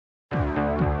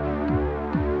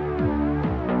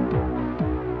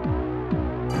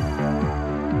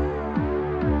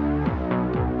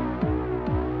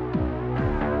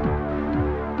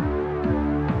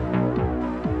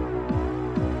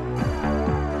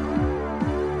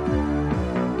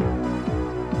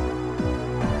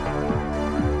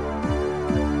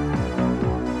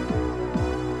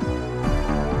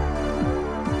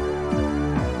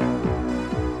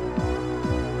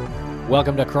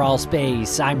Welcome to Crawl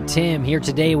Space. I'm Tim, here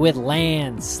today with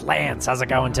Lance. Lance, how's it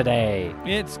going today?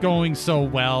 It's going so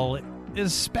well,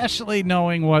 especially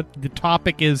knowing what the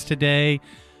topic is today.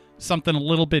 Something a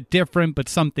little bit different, but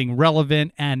something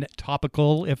relevant and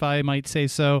topical, if I might say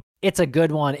so. It's a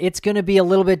good one. It's going to be a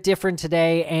little bit different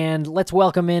today, and let's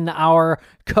welcome in our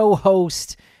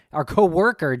co-host, our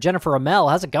co-worker, Jennifer Amell.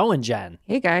 How's it going, Jen?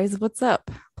 Hey guys, what's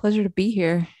up? Pleasure to be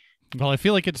here. Well, I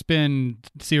feel like it's been,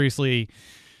 seriously,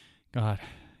 God,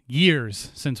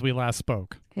 years since we last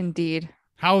spoke. Indeed.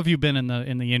 How have you been in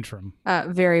the interim?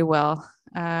 Very well.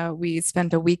 We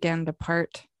spent a weekend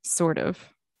apart, sort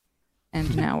of.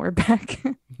 And now we're back.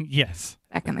 Yes.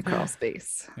 Back in the crawl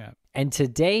space. Yeah. And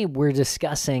today we're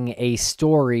discussing a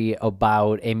story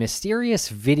about a mysterious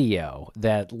video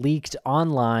that leaked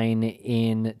online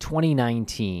in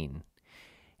 2019.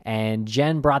 And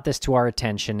Jen brought this to our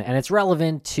attention, and it's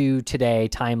relevant to today,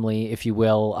 timely, if you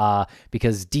will,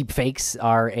 because deepfakes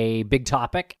are a big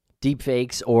topic.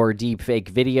 Deepfakes or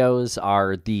deepfake videos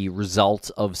are the result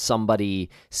of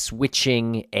somebody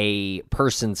switching a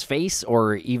person's face,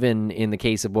 or even in the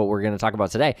case of what we're going to talk about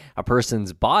today, a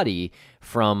person's body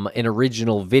from an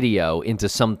original video into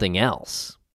something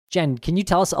else. Jen, can you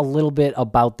tell us a little bit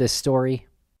about this story?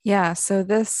 Yeah, so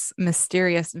this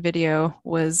mysterious video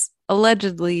was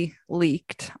allegedly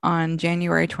leaked on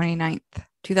January 29th,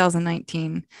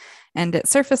 2019, and it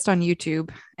surfaced on YouTube,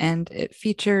 and it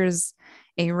features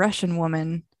a Russian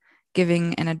woman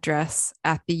giving an address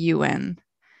at the UN.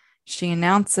 She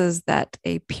announces that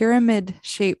a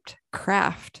pyramid-shaped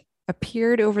craft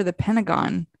appeared over the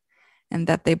Pentagon and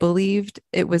that they believed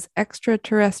it was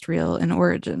extraterrestrial in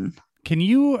origin. Can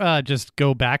you just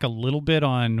go back a little bit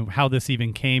on how this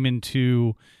even came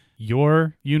into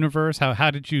your universe?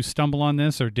 How did you stumble on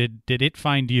this, or did it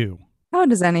find you? How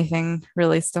does anything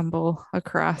really stumble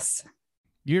across?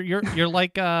 You're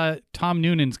like Tom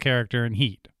Noonan's character in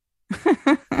Heat.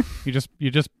 You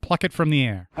just pluck it from the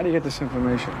air. How do you get this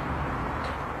information?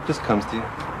 It just comes to you.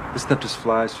 This stuff just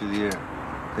flies through the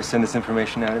air. They send this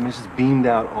information out. I mean, it's just beamed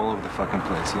out all over the fucking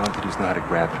place. You all have to do is know how to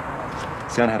grab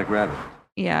it. See how to grab it.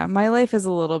 Yeah, my life is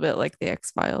a little bit like the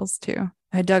X-Files too.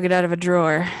 I dug it out of a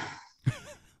drawer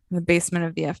in the basement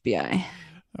of the FBI.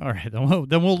 All right,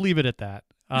 then we'll leave it at that.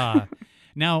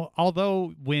 Now,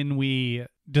 although when we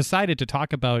decided to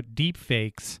talk about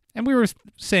deepfakes, and we were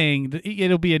saying that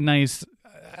it'll be a nice,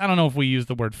 I don't know if we used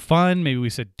the word fun, maybe we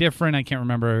said different, I can't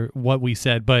remember what we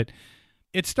said, but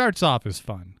it starts off as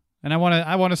fun. And I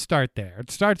want to start there. It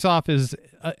starts off as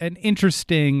an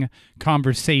interesting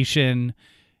conversation,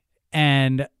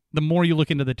 and the more you look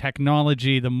into the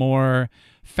technology, the more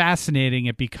fascinating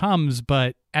it becomes.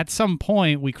 But at some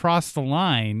point, we cross the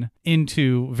line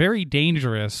into very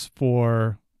dangerous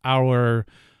for our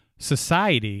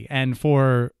society and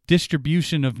for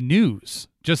distribution of news,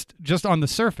 just on the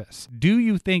surface. Do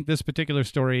you think this particular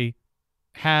story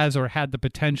has or had the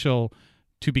potential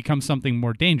to become something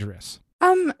more dangerous?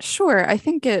 Sure. I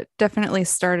think it definitely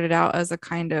started out as a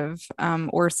kind of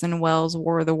Orson Welles'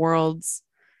 War of the Worlds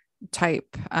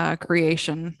type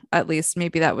creation. At least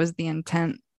maybe that was the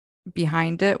intent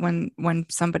behind it when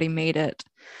somebody made it.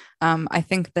 I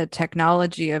think the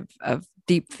technology of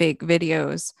deep fake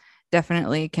videos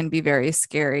definitely can be very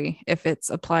scary if it's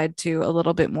applied to a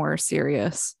little bit more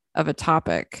serious of a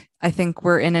topic. I think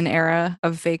we're in an era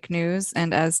of fake news,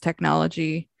 and as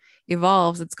technology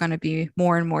evolves, it's going to be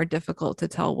more and more difficult to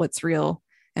tell what's real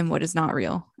and what is not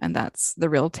real, and that's the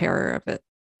real terror of it.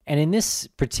 And in this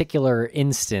particular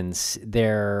instance,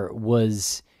 there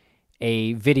was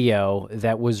a video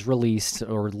that was released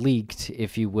or leaked,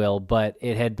 if you will, but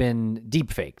it had been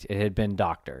deepfaked. It had been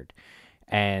doctored.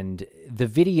 And the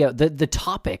video, the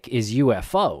topic is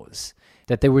UFOs,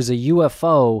 that there was a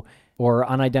UFO or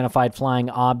unidentified flying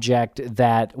object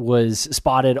that was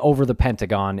spotted over the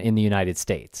Pentagon in the United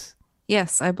States.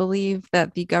 Yes, I believe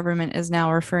that the government is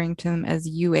now referring to them as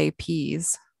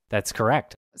UAPs. That's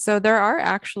correct. So there are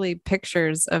actually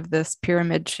pictures of this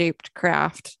pyramid-shaped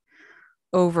craft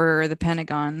over the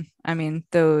Pentagon. I mean,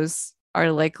 those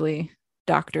are likely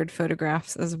doctored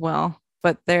photographs as well.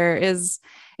 But there is,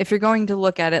 if you're going to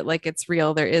look at it like it's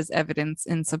real, there is evidence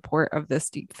in support of this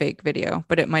deepfake video,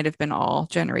 but it might have been all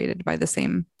generated by the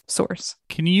same source.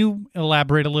 Can you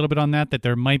elaborate a little bit on that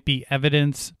there might be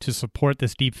evidence to support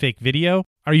this deepfake video?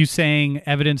 Are you saying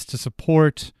evidence to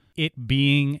support it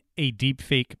being a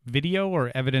deepfake video,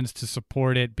 or evidence to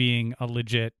support it being a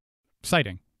legit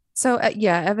sighting? So,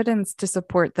 evidence to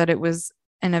support that it was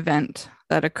an event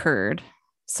that occurred.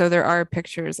 So there are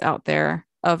pictures out there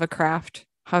of a craft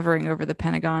hovering over the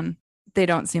Pentagon. They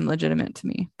don't seem legitimate to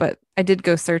me, but I did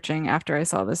go searching after I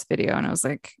saw this video, and I was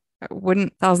like,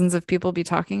 wouldn't thousands of people be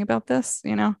talking about this?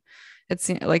 It's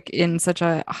like in such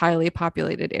a highly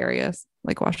populated areas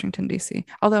like Washington, D.C.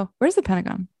 Although, where's the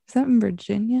Pentagon? Is that in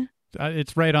Virginia?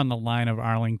 It's right on the line of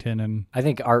Arlington and... I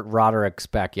think Art Roderick's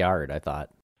backyard, I thought.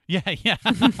 Yeah.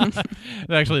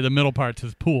 Actually, the middle part's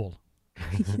his pool.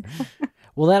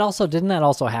 Well, didn't that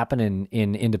also happen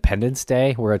in Independence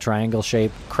Day, where a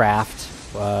triangle-shaped craft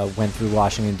went through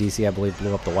Washington, D.C., I believe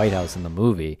blew up the White House in the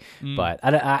movie. But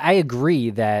I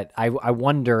agree that I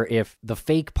wonder if the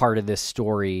fake part of this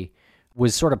story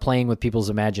was sort of playing with people's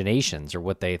imaginations or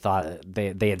what they thought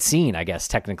they had seen, I guess,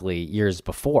 technically years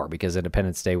before, because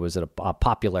Independence Day was a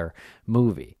popular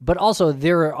movie. But also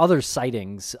there are other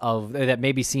sightings that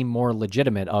maybe seem more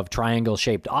legitimate of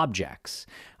triangle-shaped objects.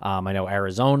 I know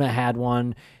Arizona had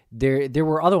one. There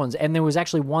were other ones, and there was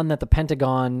actually one that the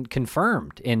Pentagon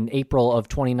confirmed in April of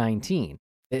 2019.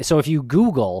 So if you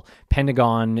Google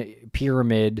Pentagon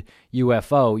Pyramid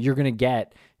UFO, you're going to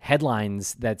get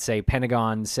headlines that say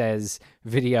Pentagon says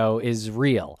video is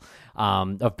real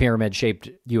of pyramid-shaped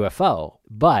UFO.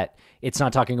 But it's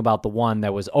not talking about the one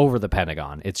that was over the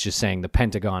Pentagon. It's just saying the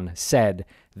Pentagon said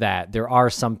that there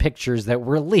are some pictures that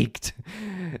were leaked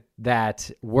that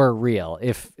were real,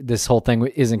 if this whole thing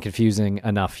isn't confusing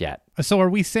enough yet. So are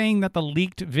we saying that the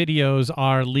leaked videos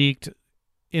are leaked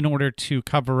in order to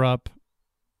cover up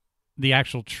the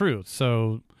actual truth?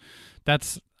 So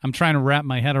I'm trying to wrap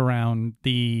my head around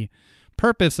the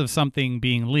purpose of something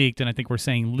being leaked, and I think we're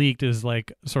saying leaked is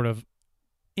like sort of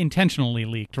intentionally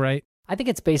leaked, right? I think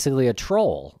it's basically a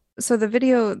troll. So the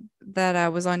video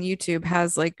that was on YouTube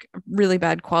has like really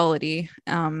bad quality,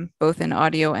 both in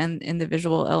audio and in the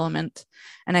visual element.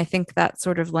 And I think that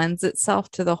sort of lends itself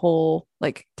to the whole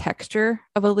like texture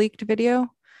of a leaked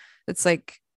video. It's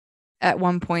like at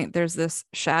one point there's this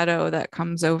shadow that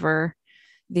comes over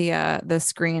the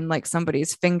screen, like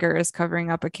somebody's finger is covering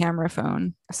up a camera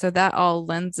phone. So that all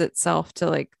lends itself to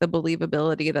like the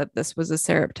believability that this was a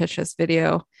surreptitious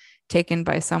video taken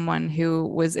by someone who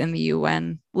was in the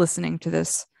UN listening to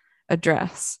this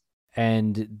address.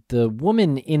 And the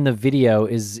woman in the video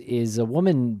is a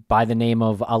woman by the name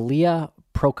of Alia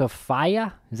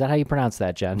Prokofiev. Is that how you pronounce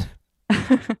that, Jen?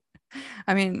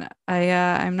 I mean,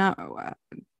 I'm not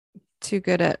too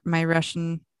good at my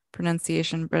Russian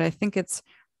pronunciation, but I think it's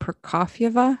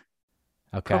Prokofieva.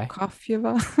 Okay.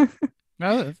 Prokofieva.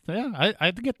 Yeah,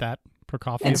 I get that.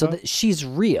 Prokofieva. And so she's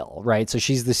real, right? So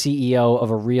she's the CEO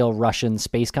of a real Russian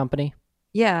space company?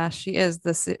 Yeah, she is.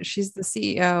 She's the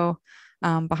CEO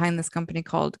behind this company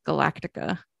called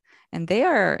Galactica. And they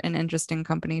are an interesting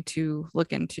company to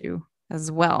look into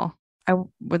as well. I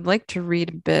would like to read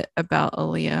a bit about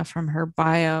Alia from her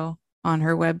bio on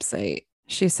her website.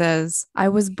 She says, "I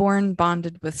was born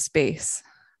bonded with space.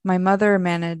 My mother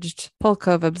managed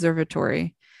Pulkov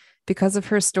Observatory. Because of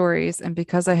her stories and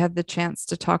because I had the chance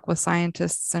to talk with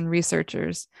scientists and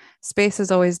researchers, space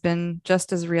has always been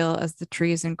just as real as the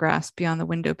trees and grass beyond the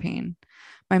window pane.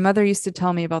 My mother used to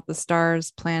tell me about the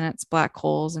stars, planets, black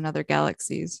holes, and other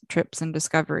galaxies, trips, and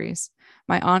discoveries.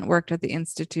 My aunt worked at the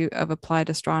Institute of Applied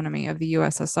Astronomy of the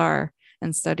USSR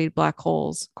and studied black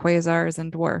holes, quasars,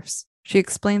 and dwarfs. She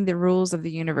explained the rules of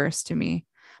the universe to me.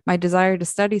 My desire to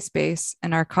study space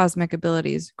and our cosmic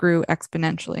abilities grew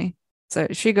exponentially." So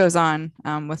she goes on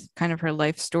with kind of her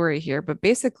life story here, but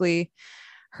basically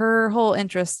her whole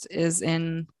interest is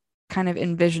in kind of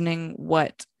envisioning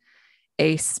what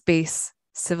a space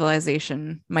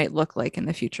civilization might look like in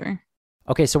the future.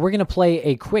 Okay, so we're going to play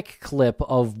a quick clip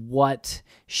of what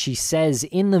she says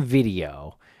in the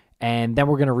video, and then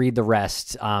we're going to read the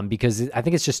rest because I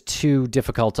think it's just too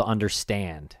difficult to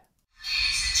understand.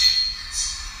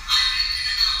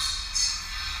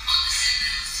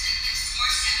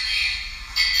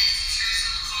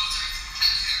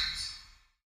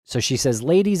 So she says,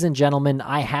 "Ladies and gentlemen,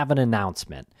 I have an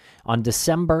announcement. On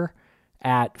December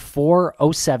at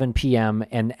 4:07 p.m.,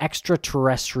 an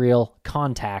extraterrestrial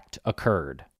contact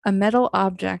occurred. A metal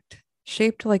object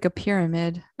shaped like a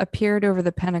pyramid appeared over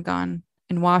the Pentagon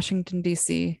in Washington,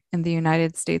 D.C., in the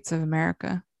United States of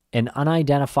America. An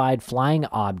unidentified flying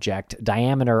object,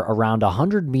 diameter around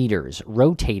 100 meters,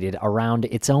 rotated around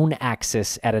its own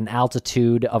axis at an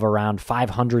altitude of around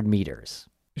 500 meters.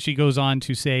 She goes on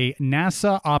to say,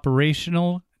 NASA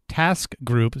Operational Task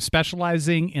Group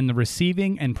specializing in the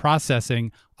receiving and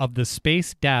processing of the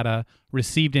space data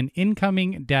received an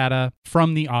incoming data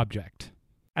from the object.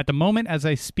 At the moment as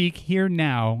I speak here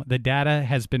now, the data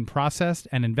has been processed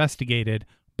and investigated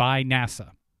by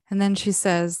NASA." And then she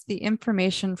says, "The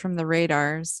information from the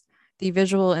radars, the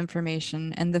visual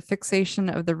information, and the fixation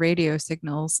of the radio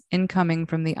signals incoming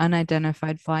from the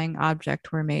unidentified flying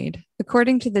object were made.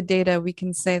 According to the data, we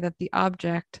can say that the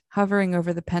object hovering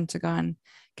over the Pentagon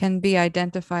can be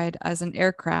identified as an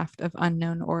aircraft of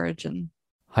unknown origin.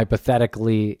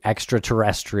 Hypothetically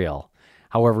extraterrestrial.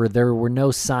 However, there were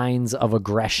no signs of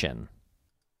aggression.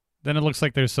 Then it looks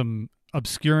like there's some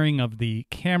obscuring of the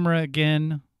camera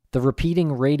again. The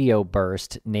repeating radio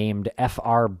burst, named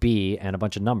FRB and a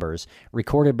bunch of numbers,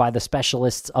 recorded by the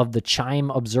specialists of the Chime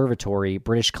Observatory,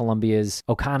 British Columbia's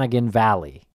Okanagan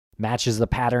Valley, matches the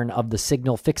pattern of the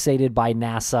signal fixated by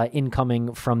NASA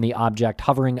incoming from the object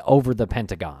hovering over the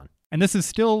Pentagon. And this is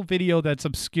still video that's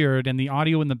obscured, and the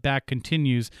audio in the back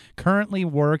continues. Currently,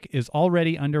 work is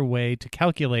already underway to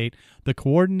calculate the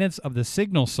coordinates of the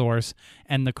signal source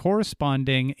and the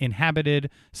corresponding inhabited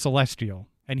celestial.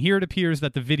 And here it appears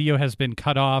that the video has been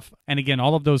cut off. And again,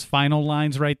 all of those final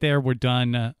lines right there were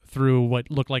done through what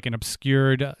looked like an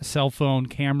obscured cell phone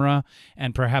camera.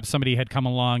 And perhaps somebody had come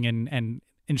along and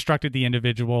instructed the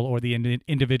individual, or the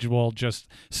individual just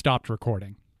stopped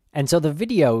recording. And so the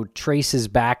video traces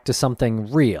back to something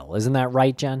real. Isn't that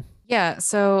right, Jen? Yeah.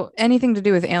 So anything to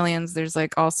do with aliens, there's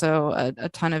like also a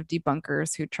ton of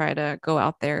debunkers who try to go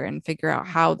out there and figure out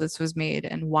how this was made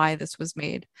and why this was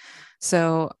made.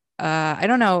 So I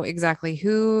don't know exactly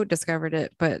who discovered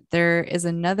it, but there is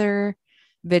another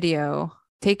video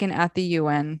taken at the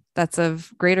UN that's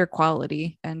of greater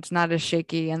quality and not as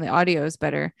shaky, and the audio is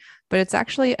better. But it's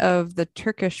actually of the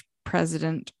Turkish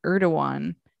President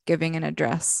Erdogan giving an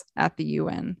address at the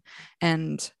UN.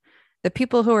 And the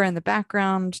people who are in the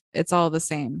background, it's all the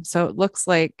same. So it looks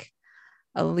like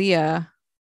Aaliyah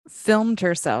filmed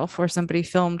herself, or somebody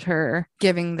filmed her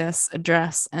giving this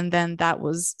address, and then that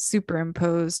was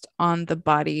superimposed on the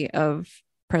body of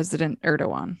President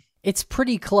Erdogan. It's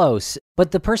pretty close,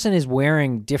 but the person is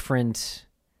wearing different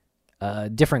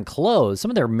clothes.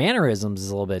 Some of their mannerisms is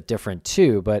a little bit different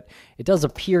too, but it does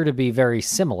appear to be very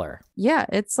similar. Yeah,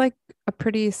 it's like a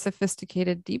pretty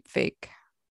sophisticated deep fake,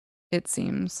 it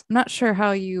seems. I'm not sure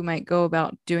how you might go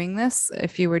about doing this,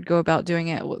 if you would go about doing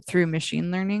it through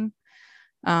machine learning,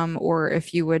 or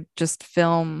if you would just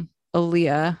film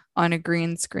Aaliyah on a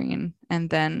green screen and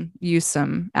then use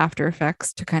some After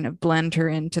Effects to kind of blend her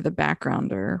into the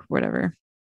background or whatever.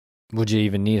 Would you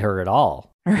even need her at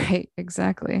all? Right,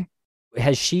 exactly.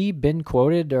 Has she been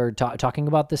quoted or talking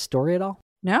about this story at all?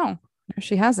 No,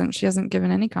 she hasn't. She hasn't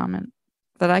given any comment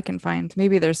that I can find.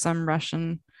 Maybe there's some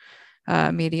Russian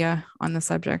media on the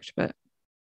subject, but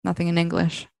nothing in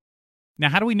English. Now,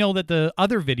 how do we know that the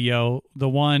other video, the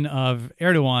one of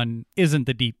Erdogan, isn't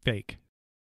the deep fake?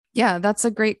 Yeah, that's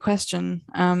a great question.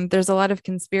 There's a lot of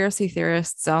conspiracy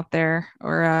theorists out there,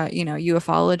 or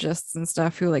ufologists and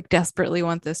stuff, who like desperately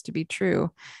want this to be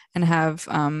true, and have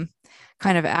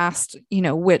kind of asked,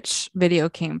 which video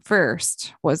came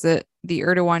first. Was it the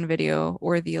Erdogan video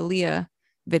or the Aaliyah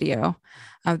video?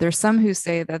 There's some who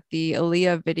say that the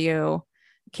Aaliyah video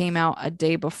came out a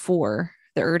day before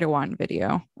the Erdogan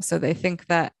video, so they think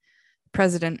that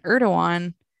President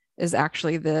Erdogan is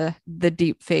actually the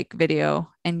deep fake video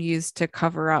and used to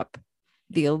cover up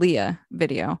the Aaliyah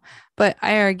video. But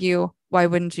I argue, why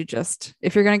wouldn't you just,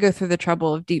 if you're going to go through the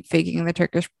trouble of deep faking the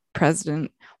Turkish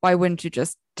president, why wouldn't you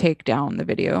just take down the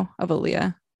video of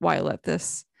Aaliyah? Why let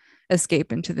this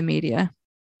escape into the media?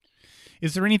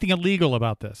 Is there anything illegal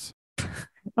about this? I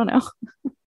don't know.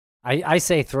 I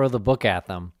say throw the book at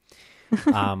them.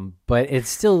 But it's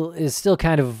still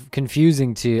kind of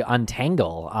confusing to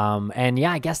untangle. And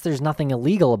yeah, I guess there's nothing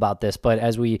illegal about this, but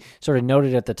as we sort of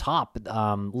noted at the top,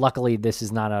 luckily this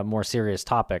is not a more serious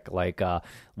topic like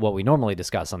what we normally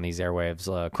discuss on these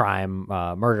airwaves, crime,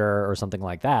 murder, or something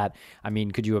like that. I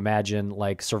mean, could you imagine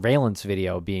like surveillance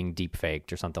video being deep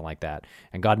faked or something like that?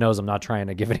 And God knows I'm not trying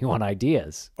to give anyone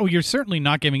ideas. Oh, you're certainly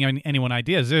not giving anyone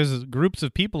ideas. There's groups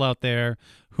of people out there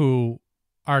who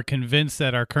are convinced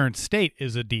that our current state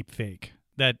is a deep fake,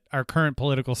 that our current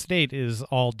political state is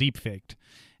all deep faked,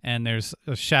 and there's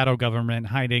a shadow government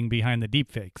hiding behind the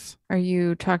deep fakes. Are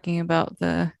you talking about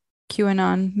the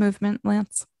QAnon movement,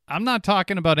 Lance? I'm not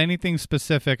talking about anything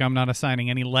specific. I'm not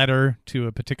assigning any letter to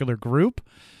a particular group,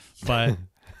 but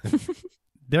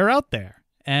they're out there.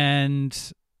 And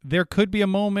there could be a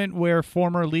moment where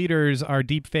former leaders are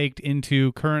deep faked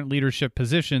into current leadership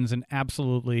positions and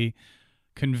absolutely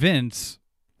convince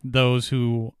those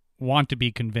who want to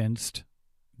be convinced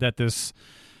that this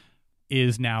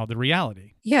is now the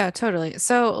reality. Yeah, totally.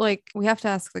 So like we have to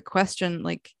ask the question,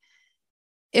 like,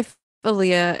 if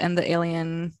Aaliyah and the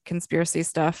alien conspiracy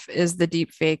stuff is the deep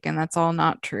fake and that's all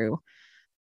not true,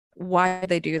 why do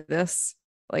they do this?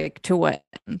 Like, to what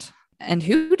end? And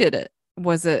who did it?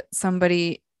 Was it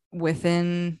somebody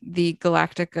within the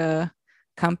Galactica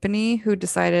company who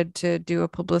decided to do a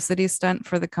publicity stunt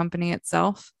for the company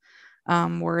itself?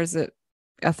 Or is it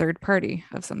a third party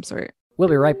of some sort? We'll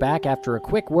be right back after a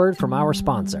quick word from our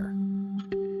sponsor.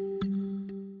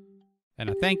 And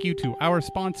a thank you to our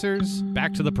sponsors.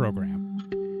 Back to the program.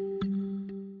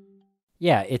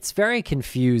 Yeah, it's very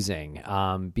confusing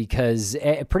because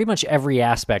pretty much every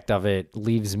aspect of it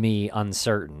leaves me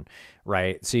uncertain,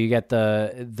 right? So you get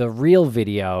the real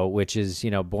video, which is,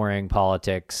 boring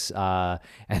politics, and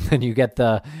then you get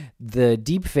the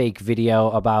deep fake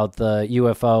video about the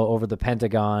UFO over the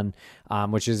Pentagon,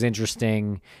 which is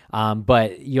interesting.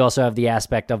 But you also have the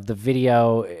aspect of the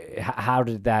video. How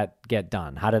did that get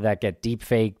done? How did that get deep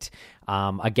faked?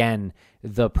 Again,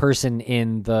 the person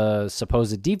in the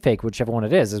supposed deepfake, whichever one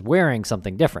it is wearing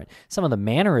something different. Some of the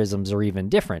mannerisms are even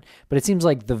different, but it seems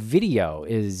like the video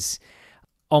is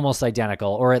almost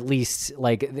identical, or at least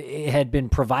like it had been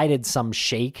provided some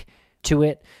shake to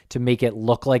it to make it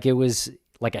look like it was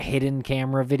like a hidden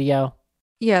camera video.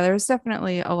 Yeah, there's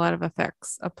definitely a lot of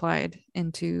effects applied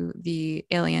into the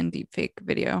alien deepfake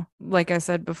video. Like I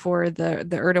said before, the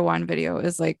Erdogan video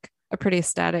is like a pretty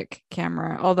static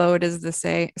camera, although it is the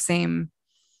same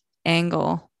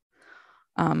angle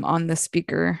on the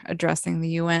speaker addressing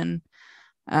the UN.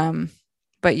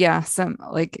 But yeah,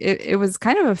 it was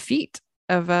kind of a feat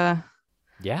of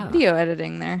video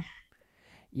editing there.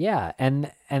 Yeah,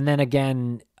 and then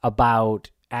again about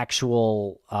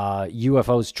actual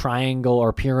UFOs, triangle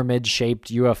or pyramid shaped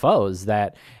UFOs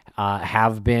that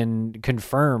have been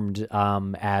confirmed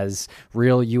as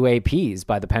real UAPs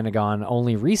by the Pentagon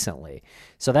only recently.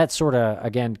 So that sort of,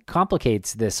 again,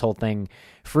 complicates this whole thing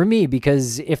for me,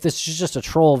 because if this is just a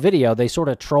troll video, they sort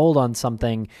of trolled on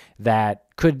something that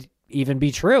could even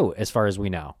be true as far as we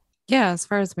know. Yeah, as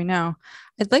far as we know.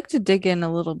 I'd like to dig in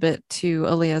a little bit to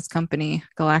Aaliyah's company,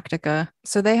 Galactica.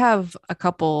 So they have a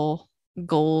couple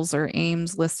goals or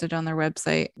aims listed on their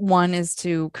website. One is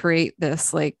to create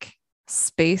this like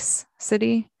space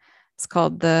city. It's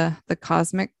called the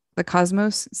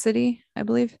Cosmos City, I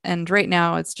believe. And right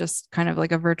now it's just kind of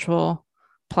like a virtual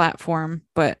platform,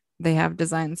 but they have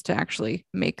designs to actually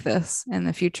make this in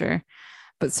the future.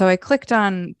 But so I clicked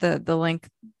on the link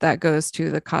that goes to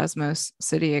the Cosmos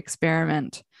City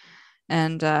experiment,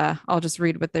 and I'll just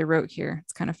read what they wrote here.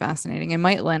 It's kind of fascinating. It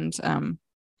might lend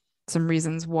some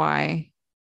reasons why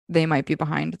they might be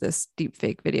behind this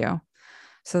deepfake video.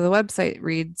 So the website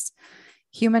reads,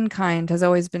 humankind has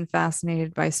always been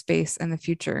fascinated by space and the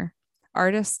future.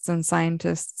 Artists and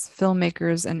scientists,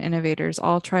 filmmakers and innovators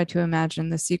all try to imagine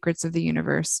the secrets of the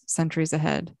universe centuries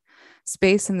ahead.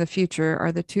 Space and the future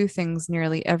are the two things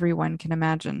nearly everyone can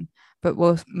imagine, but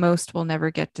most will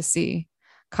never get to see.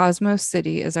 Cosmos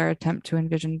City is our attempt to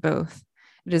envision both.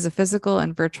 It is a physical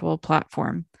and virtual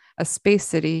platform, a space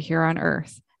city here on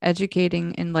Earth,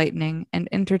 educating, enlightening, and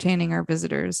entertaining our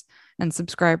visitors and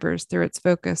subscribers through its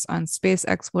focus on space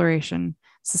exploration,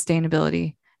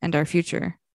 sustainability, and our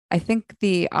future. I think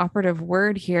the operative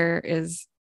word here is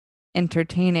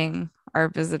entertaining our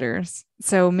visitors.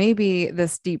 So maybe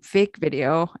this deep fake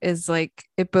video is like,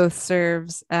 it both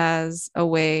serves as a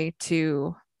way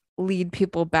to lead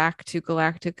people back to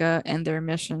Galactica and their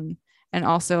mission, and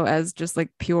also as just like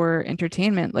pure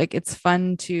entertainment. Like, it's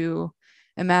fun to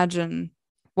imagine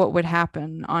what would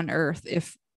happen on Earth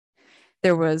if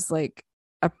there was like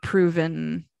a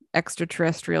proven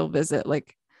extraterrestrial visit.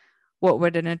 Like, what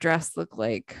would an address look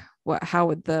like? How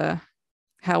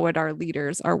would our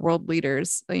leaders, our world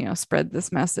leaders, spread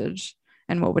this message,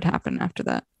 and what would happen after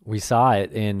that? We saw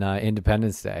it in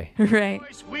Independence Day. Right.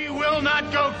 We will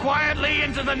not go quietly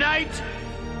into the night.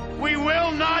 We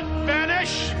will not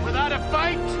vanish without a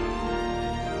fight.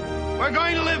 We're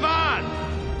going to live on.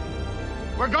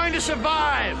 We're going to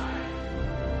survive.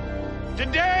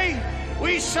 Today,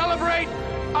 we celebrate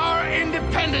our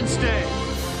Independence Day.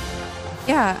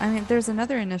 Yeah, I mean, there's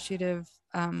another initiative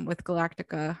with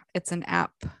Galactica. It's an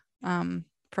app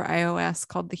for iOS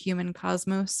called the Human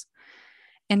Cosmos.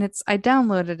 And I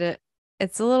downloaded it.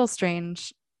 It's a little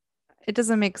strange. It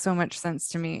doesn't make so much sense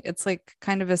to me. It's like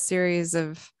kind of a series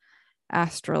of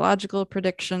astrological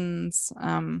predictions,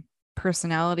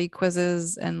 personality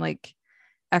quizzes, and like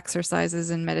exercises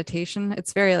and meditation.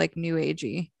 It's very like new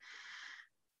agey.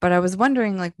 But I was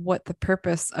wondering like what the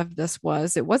purpose of this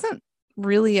was. It wasn't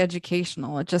really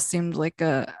educational. It just seemed like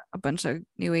a bunch of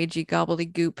new agey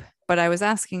gobbledygook. But I was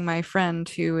asking my friend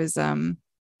who is a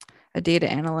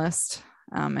data analyst,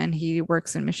 and he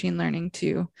works in machine learning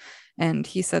too. And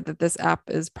he said that this app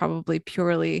is probably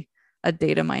purely a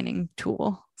data mining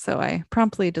tool. So I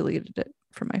promptly deleted it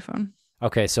from my phone.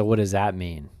 Okay, so what does that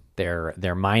mean?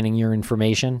 They're mining your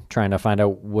information, trying to find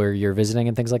out where you're visiting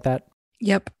and things like that?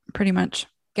 Yep, pretty much.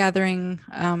 Gathering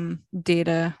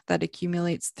data that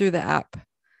accumulates through the app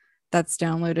that's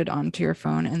downloaded onto your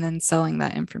phone and then selling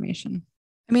that information.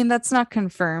 I mean, that's not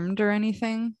confirmed or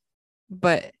anything,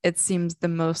 but it seems the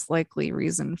most likely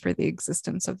reason for the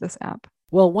existence of this app.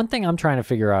 Well, one thing I'm trying to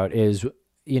figure out is,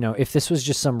 if this was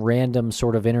just some random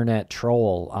sort of internet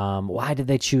troll, why did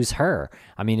they choose her?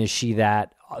 I mean, is she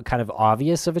that kind of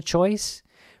obvious of a choice?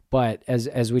 But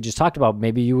as we just talked about,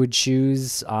 maybe you would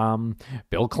choose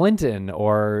Bill Clinton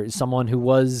or someone who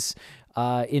was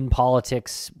in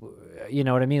politics. You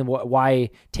know what I mean? Why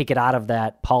take it out of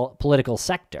that political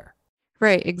sector?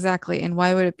 Right, exactly. And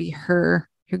why would it be her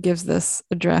who gives this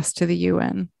address to the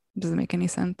UN? Doesn't make any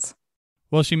sense.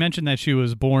 Well, she mentioned that she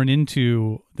was born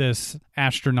into this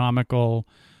astronomical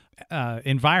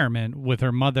environment, with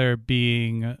her mother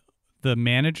being the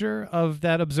manager of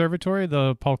that observatory,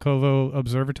 the Pulkovo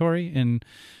Observatory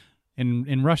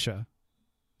in Russia.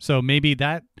 So maybe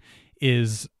that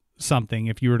is something.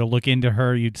 If you were to look into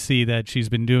her, you'd see that she's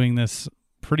been doing this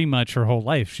pretty much her whole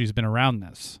life. She's been around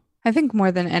this. I think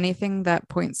more than anything, that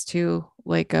points to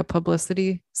like a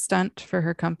publicity stunt for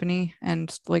her company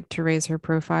and like to raise her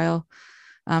profile,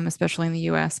 especially in the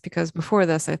US, because before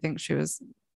this, I think she was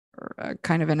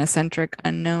kind of an eccentric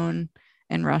unknown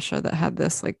in Russia that had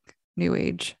this like new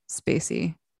age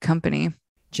spacey company.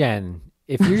 Jen,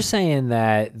 if you're saying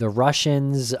that the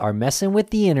Russians are messing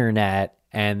with the internet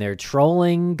and they're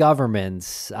trolling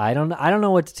governments, I don't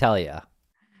know what to tell you.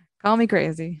 Call me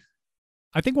crazy.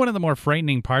 I think one of the more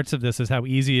frightening parts of this is how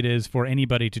easy it is for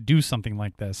anybody to do something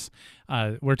like this.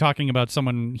 We're talking about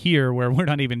someone here where we're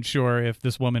not even sure if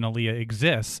this woman, Aaliyah,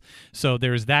 exists. So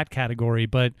there's that category.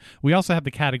 But we also have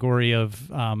the category of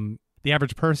the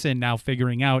average person now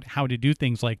figuring out how to do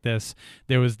things like this.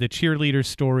 There was the cheerleader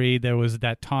story. There was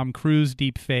that Tom Cruise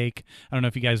deep fake. I don't know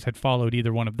if you guys had followed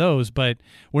either one of those, but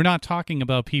we're not talking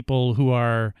about people who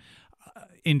are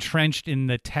entrenched in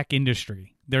the tech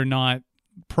industry. They're not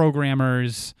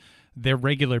programmers, they're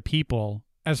regular people,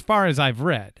 as far as I've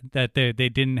read, that they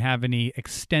didn't have any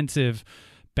extensive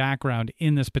background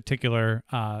in this particular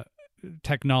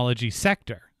technology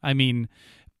sector. I mean,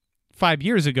 5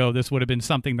 years ago, this would have been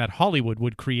something that Hollywood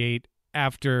would create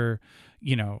after,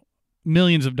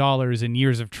 millions of dollars and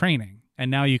years of training.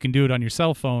 And now you can do it on your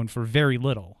cell phone for very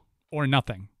little or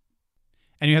nothing.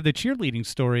 And you have the cheerleading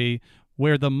story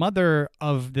where the mother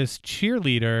of this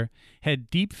cheerleader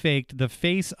had deep-faked the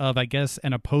face of, I guess,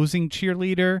 an opposing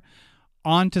cheerleader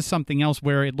onto something else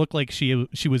where it looked like she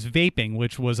was vaping,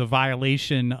 which was a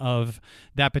violation of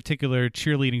that particular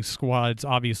cheerleading squad's,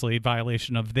 obviously,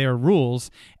 violation of their rules.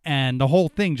 And the whole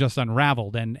thing just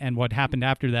unraveled. And what happened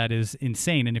after that is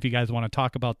insane. And if you guys want to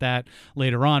talk about that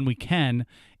later on, we can.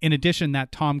 In addition,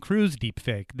 that Tom Cruise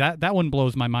deepfake, that one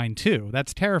blows my mind too.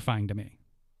 That's terrifying to me.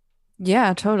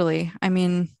 Yeah, totally. I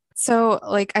mean, so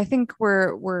like I think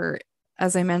we're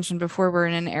as I mentioned before, we're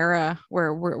in an era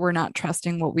where we're not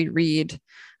trusting what we read.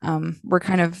 We're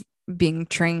kind of being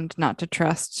trained not to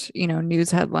trust,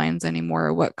 news headlines anymore,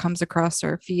 or what comes across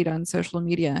our feed on social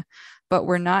media. But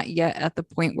we're not yet at the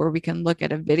point where we can look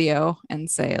at a video and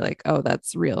say like, oh,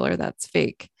 that's real or that's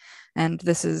fake. And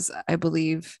this is, I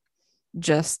believe,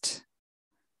 just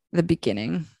the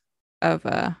beginning of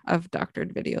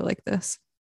doctored video like this.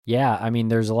 Yeah, I mean,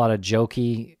 there's a lot of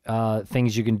jokey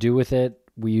things you can do with it.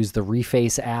 We use the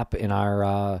Reface app in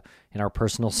our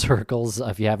personal circles.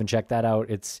 If you haven't checked that out,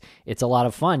 it's a lot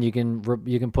of fun. You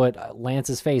can put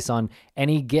Lance's face on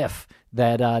any GIF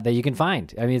that you can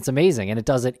find. I mean, it's amazing, and it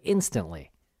does it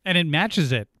instantly. And it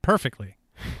matches it perfectly.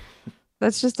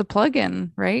 That's just a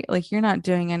plugin, right? Like you're not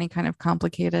doing any kind of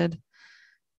complicated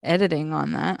editing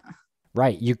on that.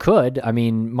 Right. You could. I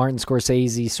mean, Martin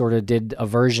Scorsese sort of did a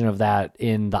version of that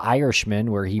in The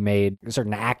Irishman where he made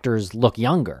certain actors look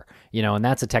younger, and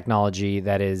that's a technology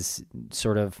that is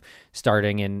sort of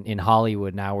starting in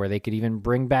Hollywood now where they could even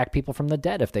bring back people from the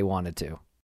dead if they wanted to.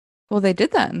 Well, they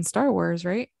did that in Star Wars,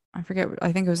 right? I forget.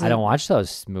 I think it was. I don't watch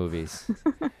those movies.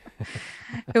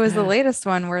 It was the latest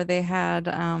one where they had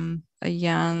a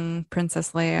young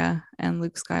Princess Leia and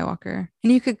Luke Skywalker.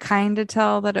 And you could kind of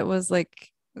tell that it was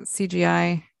like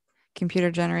CGI, computer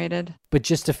generated. But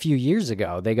just a few years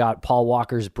ago, they got Paul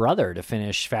Walker's brother to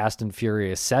finish Fast and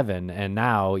Furious 7, and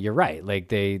now you're right. Like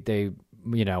they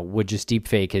would just deep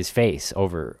fake his face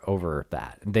over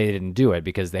that. They didn't do it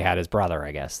because they had his brother,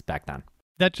 I guess, back then.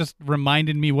 That just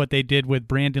reminded me what they did with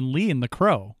Brandon Lee in The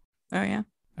Crow. Oh yeah.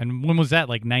 And when was that?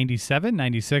 Like 97,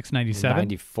 96, 97?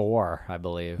 94, I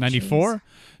believe. 94?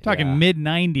 Talking Yeah.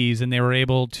 mid-90s, and they were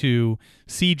able to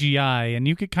CGI, and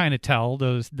you could kind of tell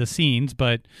the scenes,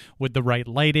 but with the right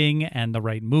lighting and the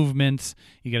right movements,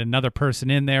 you get another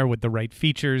person in there with the right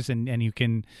features, and you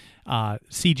can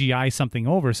CGI something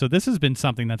over. So this has been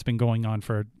something that's been going on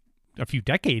for a few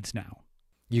decades now.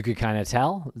 You could kind of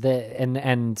tell that,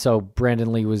 and so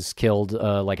Brandon Lee was killed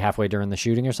like halfway during the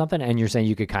shooting or something, and you're saying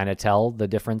you could kind of tell the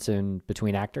difference in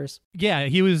between actors? Yeah,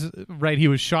 he was right. He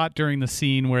was shot during the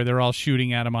scene where they're all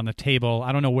shooting at him on the table.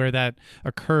 I don't know where that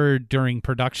occurred during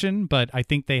production, but I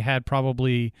think they had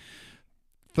probably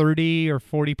 30 or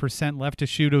 40% left to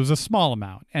shoot. It was a small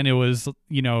amount, and it was,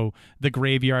 the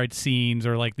graveyard scenes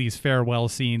or like these farewell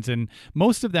scenes, and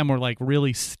most of them were like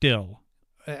really still.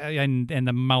 And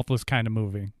the mouth was kind of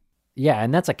moving. Yeah,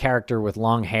 and that's a character with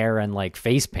long hair and like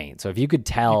face paint. So if you could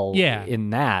tell in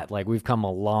that, like we've come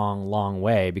a long, long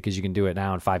way because you can do it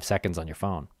now in 5 seconds on your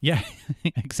phone. Yeah,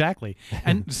 exactly.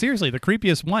 And seriously, the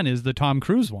creepiest one is the Tom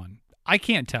Cruise one. I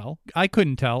can't tell. I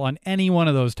couldn't tell on any one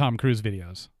of those Tom Cruise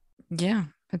videos. Yeah,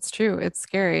 it's true. It's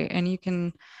scary. And you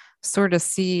can sort of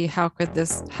see how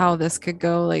this could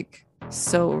go like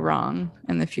so wrong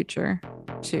in the future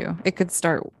too. It could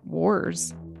start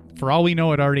wars. For all we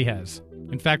know, it already has.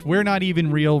 In fact, we're not even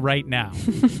real right now.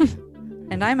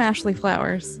 And I'm Ashley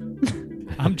Flowers.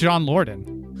 I'm John Lorden.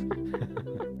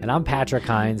 And I'm Patrick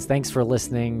Hines. Thanks for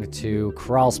listening to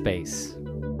Crawl Space.